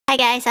Hi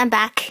guys, I'm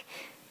back.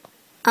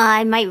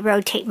 I might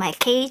rotate my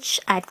cage.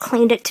 I've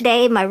cleaned it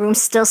today. My room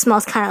still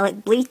smells kind of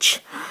like bleach.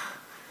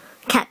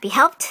 Can't be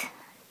helped.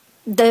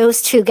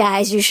 Those two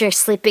guys usually are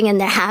sleeping in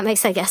their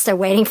hammocks. I guess they're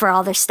waiting for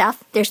all their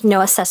stuff. There's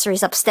no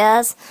accessories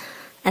upstairs,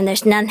 and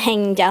there's none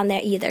hanging down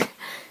there either.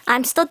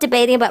 I'm still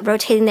debating about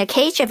rotating their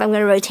cage. If I'm going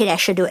to rotate it, I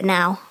should do it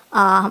now.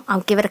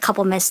 I'll give it a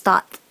couple minutes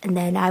thought, and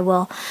then I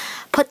will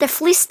put the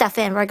fleece stuff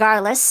in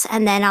regardless,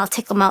 and then I'll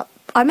take them out.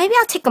 Or maybe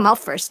I'll take them out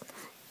first.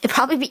 It'd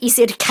probably be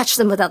easier to catch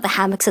them without the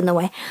hammocks in the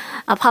way.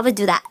 I'll probably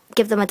do that.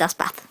 Give them a dust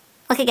bath.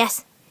 Okay,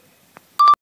 guys.